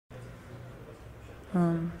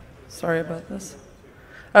Sorry about this.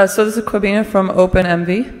 So this is Quabina from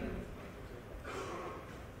OpenMV.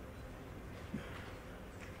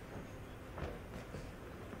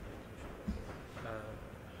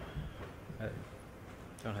 I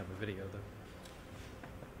don't have a video, though.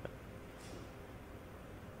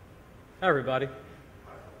 Hi, everybody.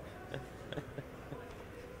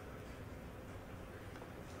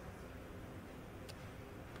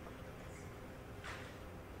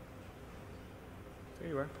 There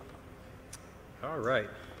you are. All right.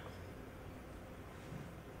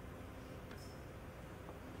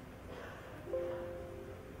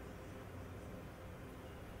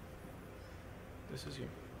 This is you.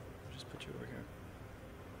 I'll just put you over here.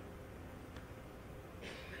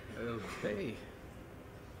 Okay.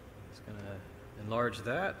 Just gonna enlarge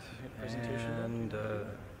that. And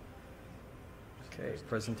okay,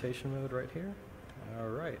 presentation mode right here. All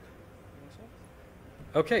right.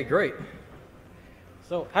 Okay, great.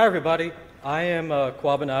 So, hi everybody. I am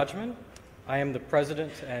Quabin Ajman. I am the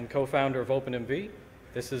president and co-founder of OpenMV.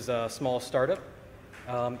 This is a small startup.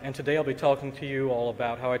 And today I'll be talking to you all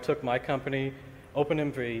about how I took my company,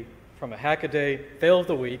 OpenMV, from a Hackaday fail of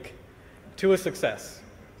the week to a success.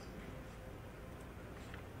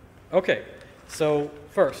 Okay, so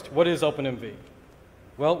first, what is OpenMV?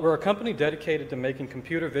 Well, we're a company dedicated to making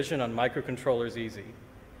computer vision on microcontrollers easy.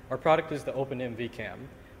 Our product is the OpenMV Cam.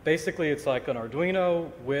 Basically, it's like an Arduino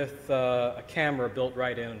with a camera built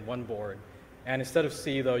right in one board. And instead of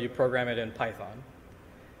C, though, you program it in Python.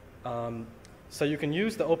 So you can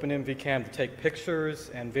use the OpenMV Cam to take pictures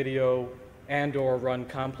and video and/or run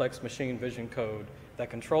complex machine vision code that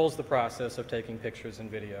controls the process of taking pictures and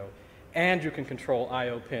video. And you can control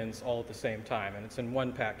I/O pins all at the same time, and it's in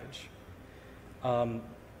one package.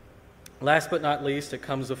 Last but not least, it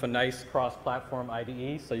comes with a nice cross-platform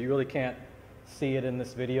IDE, so you really can't see it in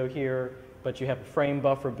this video here, but you have a frame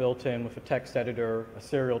buffer built in with a text editor, a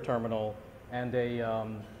serial terminal, and a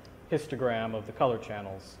histogram of the color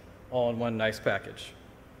channels, all in one nice package.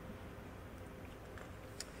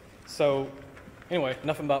 So anyway,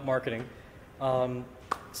 enough about marketing.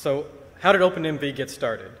 So how did OpenMV get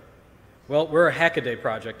started? Well, we're a Hackaday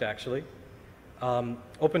project, actually.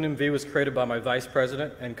 OpenMV was created by my vice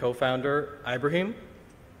president and co-founder, Ibrahim.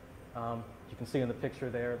 You can see in the picture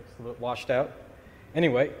there, it's a little washed out.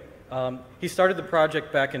 Anyway, he started the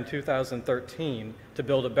project back in 2013 to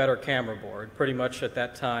build a better camera board. Pretty much at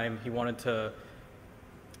that time, he wanted to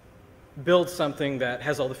build something that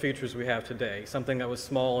has all the features we have today, something that was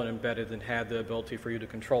small and embedded and had the ability for you to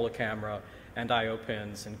control a camera and I/O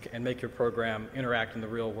pins and make your program interact in the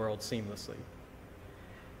real world seamlessly.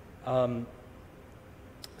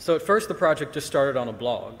 So at first, the project just started on a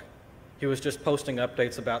blog. He was just posting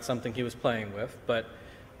updates about something he was playing with, but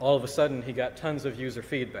all of a sudden, he got tons of user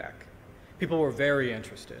feedback. People were very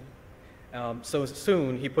interested. So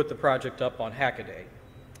soon, he put the project up on Hackaday.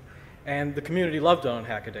 And the community loved it on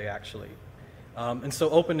Hackaday, actually. And so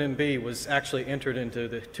OpenMV was actually entered into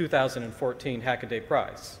the 2014 Hackaday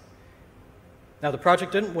prize. Now, the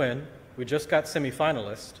project didn't win. We just got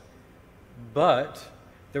semi-finalist. But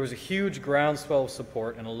there was a huge groundswell of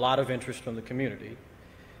support and a lot of interest from the community.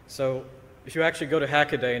 So if you actually go to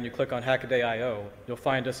Hackaday and you click on Hackaday.io, you'll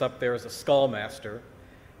find us up there as a Skullmaster.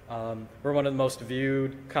 We're one of the most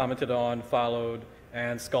viewed, commented on, followed,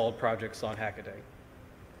 and skulled projects on Hackaday.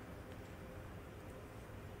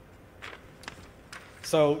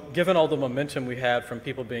 So given all the momentum we had from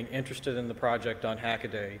people being interested in the project on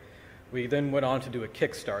Hackaday, we then went on to do a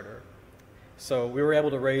Kickstarter. So we were able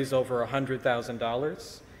to raise over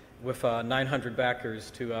 $100,000 with 900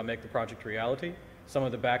 backers to make the project a reality. Some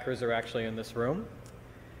of the backers are actually in this room.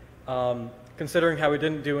 Considering how we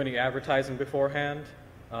didn't do any advertising beforehand,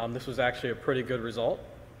 this was actually a pretty good result.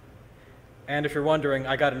 And if you're wondering,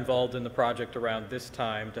 I got involved in the project around this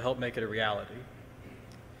time to help make it a reality.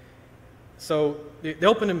 So the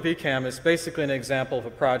OpenMV Cam is basically an example of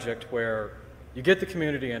a project where you get the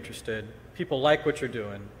community interested, people like what you're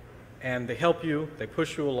doing, and they help you, they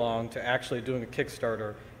push you along to actually doing a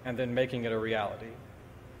Kickstarter and then making it a reality.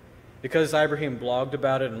 Because Ibrahim blogged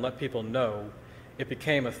about it and let people know, it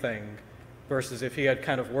became a thing, versus if he had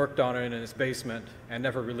kind of worked on it in his basement and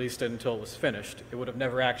never released it until it was finished, it would have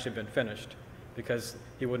never actually been finished because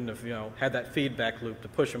he wouldn't have, had that feedback loop to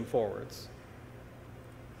push him forwards.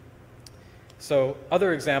 So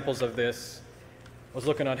other examples of this, I was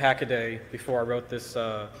looking on Hackaday before I wrote this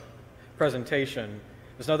presentation.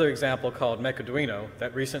 There's another example called Mechaduino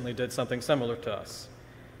that recently did something similar to us.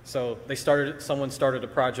 So someone started a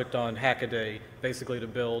project on Hackaday basically to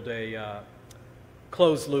build a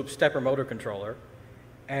closed loop stepper motor controller.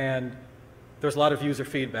 And there's a lot of user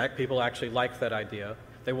feedback. People actually liked that idea.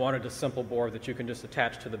 They wanted a simple board that you can just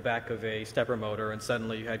attach to the back of a stepper motor, and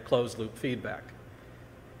suddenly you had closed-loop feedback.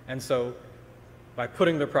 And so by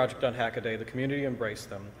putting their project on Hackaday, the community embraced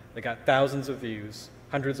them. They got thousands of views,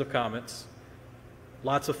 hundreds of comments,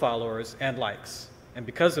 lots of followers, and likes. And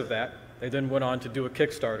because of that, they then went on to do a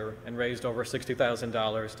Kickstarter and raised over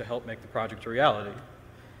 $60,000 to help make the project a reality.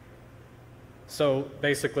 So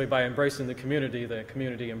basically, by embracing the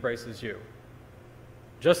community embraces you.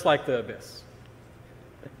 Just like the abyss.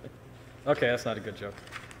 Okay, that's not a good joke.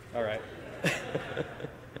 All right.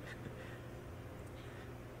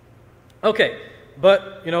 Okay,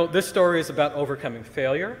 but this story is about overcoming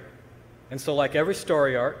failure. And so like every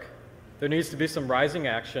story arc, there needs to be some rising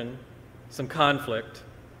action, some conflict,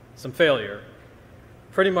 some failure.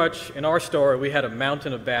 Pretty much in our story, we had a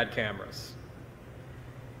mountain of bad cameras.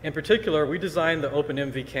 In particular, we designed the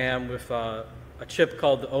OpenMV cam with a chip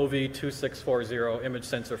called the OV2640 image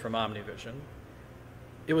sensor from OmniVision.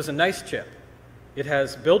 It was a nice chip. It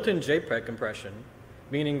has built-in JPEG compression,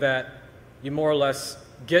 meaning that you more or less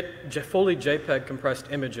get fully JPEG compressed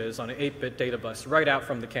images on an 8-bit data bus right out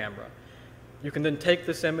from the camera. You can then take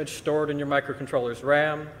this image, store it in your microcontroller's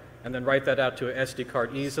RAM, and then write that out to an SD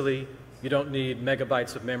card easily. You don't need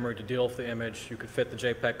megabytes of memory to deal with the image. You could fit the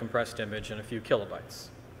JPEG compressed image in a few kilobytes.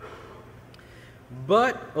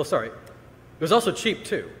 But, oh sorry, it was also cheap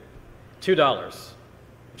too, $2,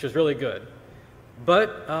 which is really good.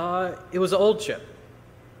 But it was an old chip,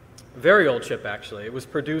 a very old chip actually. It was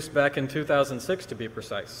produced back in 2006 to be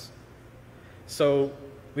precise. So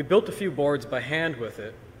we built a few boards by hand with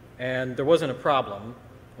it, and there wasn't a problem.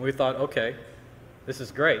 And we thought, okay, this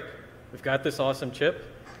is great. We've got this awesome chip,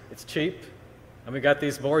 it's cheap, and we got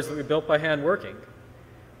these boards that we built by hand working.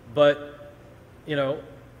 But,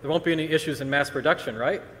 there won't be any issues in mass production,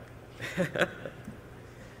 right?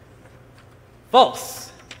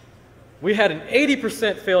 False. We had an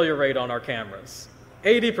 80% failure rate on our cameras.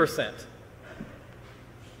 80%.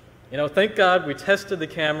 Thank God we tested the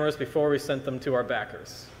cameras before we sent them to our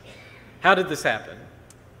backers. How did this happen?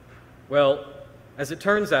 Well, as it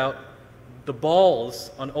turns out, the balls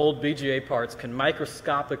on old BGA parts can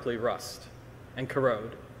microscopically rust and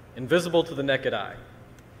corrode, invisible to the naked eye.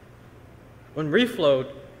 When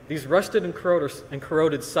reflowed, these rusted and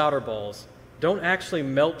corroded solder balls don't actually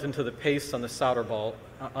melt into the paste on the solder ball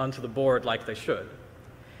onto the board like they should.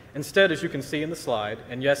 Instead, as you can see in the slide,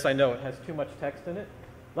 and yes, I know it has too much text in it.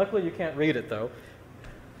 Luckily, you can't read it, though.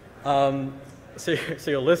 So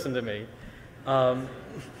you'll listen to me.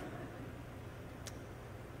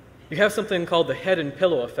 You have something called the head and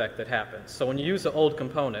pillow effect that happens. So when you use an old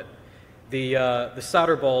component, the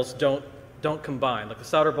solder balls don't combine. Like the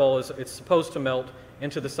solder ball it's supposed to melt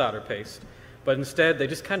into the solder paste, but instead they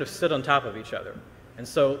just kind of sit on top of each other. And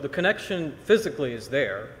so the connection physically is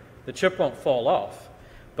there. The chip won't fall off,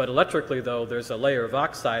 but electrically though, there's a layer of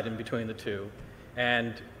oxide in between the two,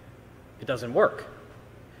 and it doesn't work.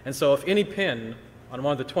 And so if any pin on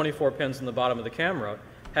one of the 24 pins on the bottom of the camera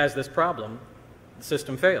has this problem, the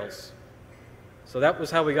system fails. So that was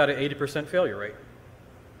how we got an 80% failure rate.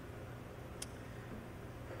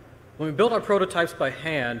 When we built our prototypes by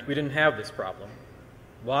hand, we didn't have this problem.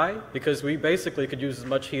 Why? Because we basically could use as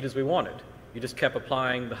much heat as we wanted. You just kept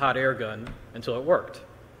applying the hot air gun until it worked.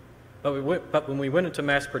 But when we went into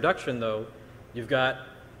mass production, though, you've got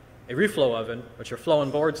a reflow oven, which you're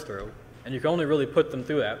flowing boards through, and you can only really put them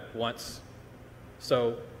through that once.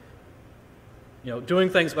 So, doing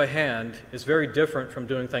things by hand is very different from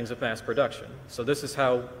doing things with mass production. So this is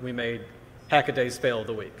how we made Hackaday's Fail of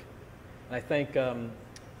the Week. And I think,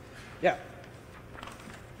 yeah.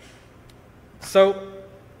 So,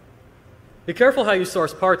 be careful how you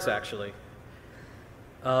source parts, actually.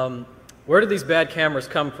 Where did these bad cameras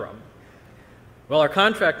come from? Well, our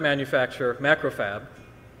contract manufacturer, Macrofab,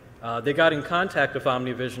 they got in contact with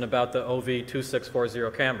OmniVision about the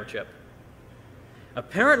OV2640 camera chip.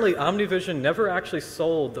 Apparently, OmniVision never actually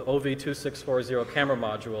sold the OV2640 camera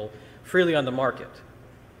module freely on the market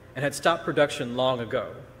and had stopped production long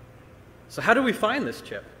ago. So how do we find this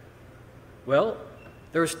chip? Well,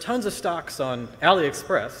 there's tons of stocks on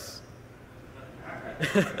AliExpress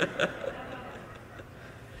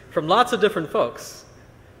from lots of different folks.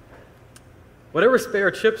 Whatever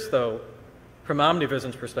spare chips, though, from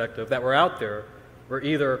OmniVision's perspective, that were out there were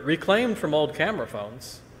either reclaimed from old camera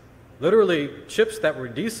phones, literally chips that were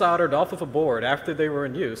desoldered off of a board after they were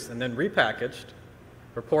in use and then repackaged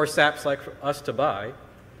for poor saps like us to buy,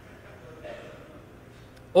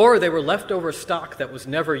 or they were leftover stock that was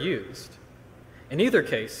never used. In either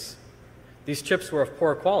case, these chips were of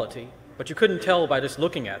poor quality, but you couldn't tell by just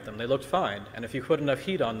looking at them. They looked fine, and if you put enough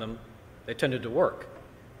heat on them, They tended to work.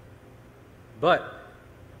 But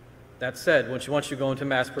that said, once you go into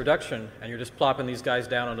mass production and you're just plopping these guys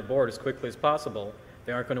down on the board as quickly as possible,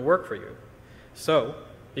 they aren't going to work for you. So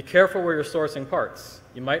be careful where you're sourcing parts.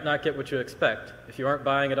 You might not get what you expect. If you aren't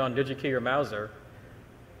buying it on DigiKey or Mauser,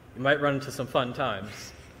 you might run into some fun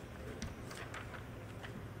times.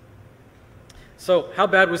 So how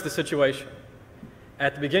bad was the situation?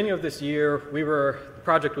 At the beginning of this year, the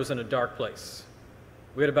project was in a dark place.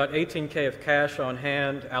 We had about 18K of cash on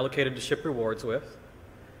hand allocated to ship rewards with,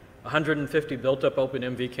 150 built-up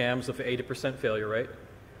OpenMV cams with an 80% failure rate.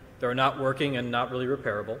 They are not working and not really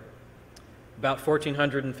repairable. About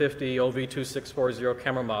 1,450 OV2640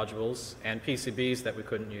 camera modules and PCBs that we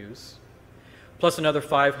couldn't use, plus another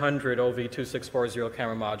 500 OV2640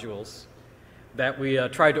 camera modules that we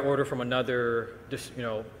tried to order from another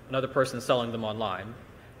person selling them online.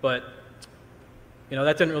 But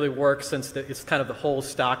that didn't really work since it's kind of the whole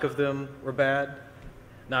stock of them were bad,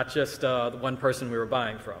 not just the one person we were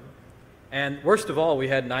buying from. And worst of all, we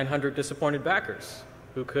had 900 disappointed backers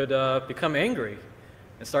who could become angry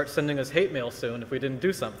and start sending us hate mail soon if we didn't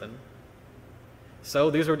do something. So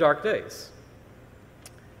these were dark days.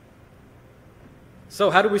 So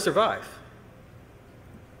how did we survive?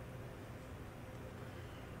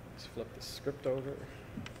 Let's flip the script over.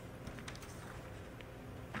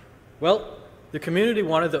 Well, the community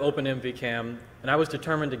wanted the OpenMV cam, and I was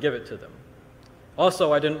determined to give it to them.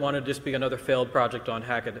 Also, I didn't want to just be another failed project on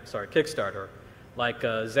Kickstarter, like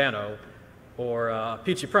Xano or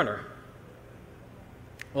Peachy Printer.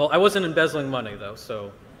 Well, I wasn't embezzling money, though,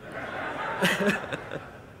 so...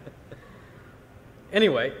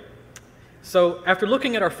 Anyway, so after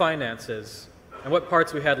looking at our finances and what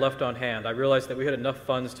parts we had left on hand, I realized that we had enough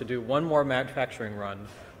funds to do one more manufacturing run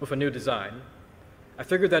with a new design. I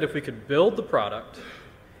figured that if we could build the product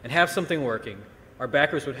and have something working, our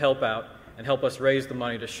backers would help out and help us raise the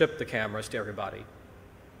money to ship the cameras to everybody.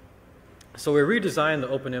 So we redesigned the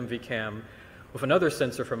OpenMV cam with another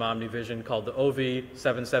sensor from OmniVision called the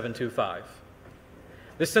OV7725.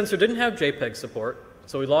 This sensor didn't have JPEG support,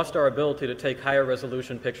 so we lost our ability to take higher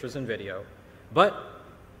resolution pictures and video, but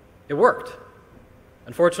it worked.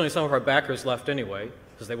 Unfortunately, some of our backers left anyway,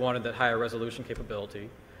 because they wanted that higher resolution capability,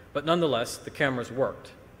 but nonetheless, the cameras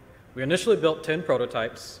worked. We initially built 10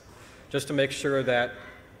 prototypes just to make sure that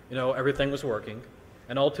everything was working,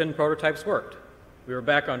 and all 10 prototypes worked. We were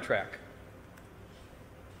back on track.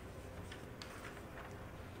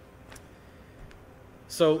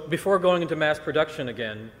 So before going into mass production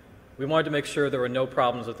again, we wanted to make sure there were no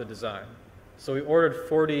problems with the design. So we ordered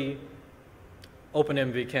 40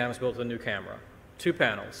 OpenMV cams built with a new camera, 2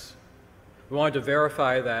 panels. We wanted to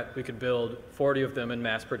verify that we could build 40 of them in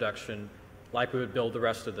mass production like we would build the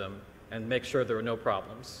rest of them and make sure there were no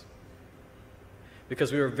problems.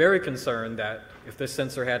 Because we were very concerned that if this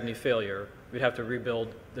sensor had any failure, we'd have to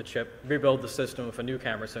rebuild the chip, rebuild the system with a new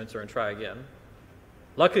camera sensor and try again.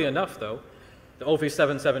 Luckily enough, though, the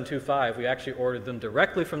OV7725, we actually ordered them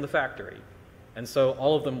directly from the factory, and so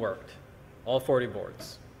all of them worked, all 40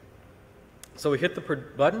 boards. So we hit the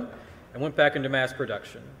button and went back into mass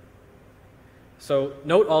production. So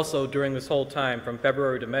note also during this whole time, from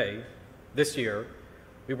February to May this year,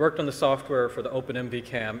 we worked on the software for the OpenMV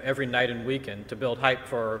cam every night and weekend to build hype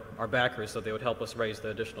for our backers so they would help us raise the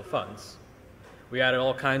additional funds. We added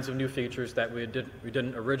all kinds of new features that we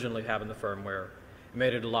didn't originally have in the firmware and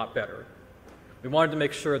made it a lot better. We wanted to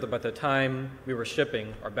make sure that by the time we were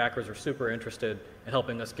shipping, our backers were super interested in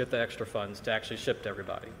helping us get the extra funds to actually ship to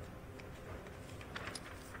everybody.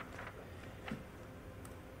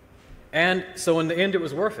 And so in the end, it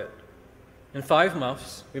was worth it. In 5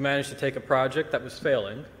 months, we managed to take a project that was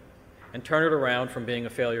failing and turn it around from being a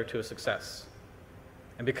failure to a success.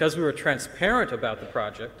 And because we were transparent about the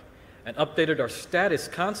project and updated our status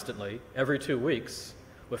constantly every 2 weeks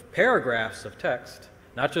with paragraphs of text,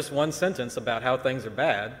 not just one sentence about how things are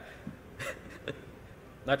bad.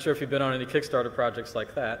 Not sure if you've been on any Kickstarter projects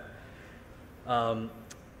like that.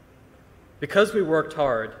 Because we worked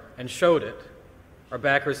hard and showed it, our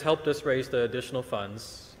backers helped us raise the additional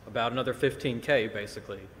funds, about another 15K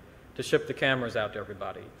basically, to ship the cameras out to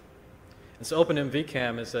everybody. And so OpenMV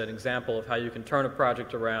Cam is an example of how you can turn a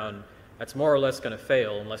project around that's more or less going to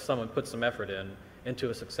fail unless someone puts some effort into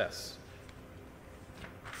a success.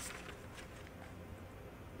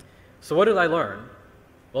 So what did I learn?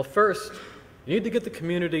 Well, first, you need to get the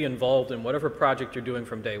community involved in whatever project you're doing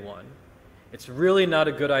from day one. It's really not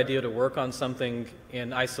a good idea to work on something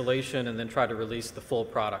in isolation and then try to release the full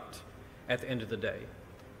product at the end of the day.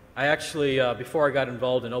 I actually, before I got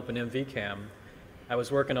involved in OpenMV Cam, I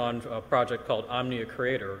was working on a project called Omnia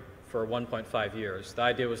Creator for 1.5 years. The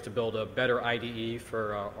idea was to build a better IDE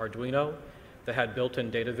for Arduino that had built-in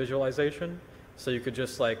data visualization. So you could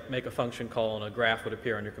just like make a function call and a graph would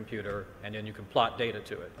appear on your computer, and then you could plot data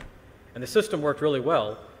to it. And the system worked really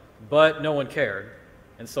well, but no one cared.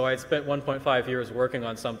 And so I had spent 1.5 years working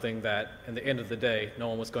on something that, in the end of the day, no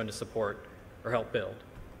one was going to support or help build.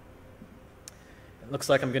 It looks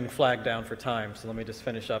like I'm getting flagged down for time, so let me just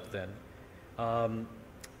finish up then.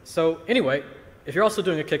 So anyway, if you're also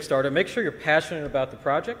doing a Kickstarter, make sure you're passionate about the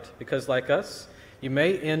project, because like us, you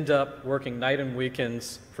may end up working night and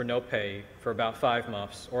weekends for no pay for about 5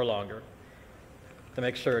 months or longer to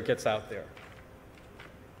make sure it gets out there.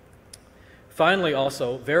 Finally,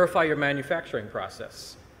 also, verify your manufacturing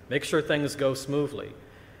process. Make sure things go smoothly.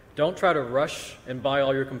 Don't try to rush and buy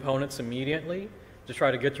all your components immediately to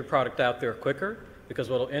try to get your product out there quicker, because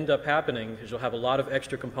what will end up happening is you'll have a lot of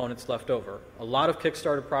extra components left over. A lot of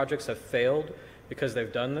Kickstarter projects have failed because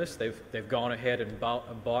they've done this. They've gone ahead and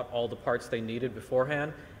bought all the parts they needed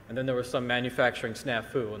beforehand, and then there was some manufacturing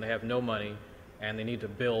snafu, and they have no money, and they need to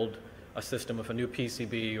build a system with a new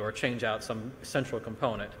PCB or change out some essential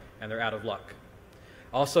component, and they're out of luck.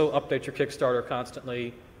 Also, update your Kickstarter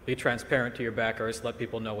constantly. Be transparent to your backers. Let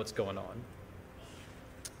people know what's going on.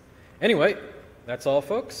 Anyway, that's all,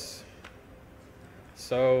 folks.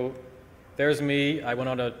 So there's me. I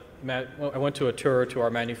went to a tour to our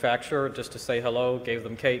manufacturer just to say hello, gave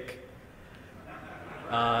them cake.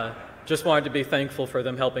 Just wanted to be thankful for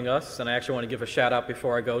them helping us, and I actually want to give a shout out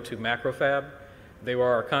before I go to Macrofab. They were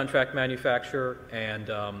our contract manufacturer,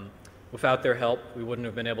 and without their help, we wouldn't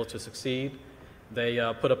have been able to succeed. They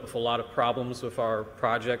put up with a lot of problems with our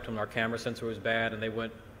project when our camera sensor was bad, and they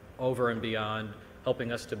went over and beyond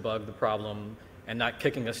helping us debug the problem and not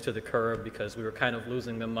kicking us to the curb, because we were kind of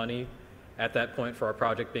losing them money at that point for our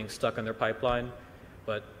project being stuck in their pipeline.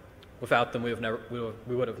 But without them, we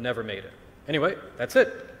would have never made it. Anyway, that's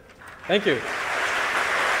it. Thank you.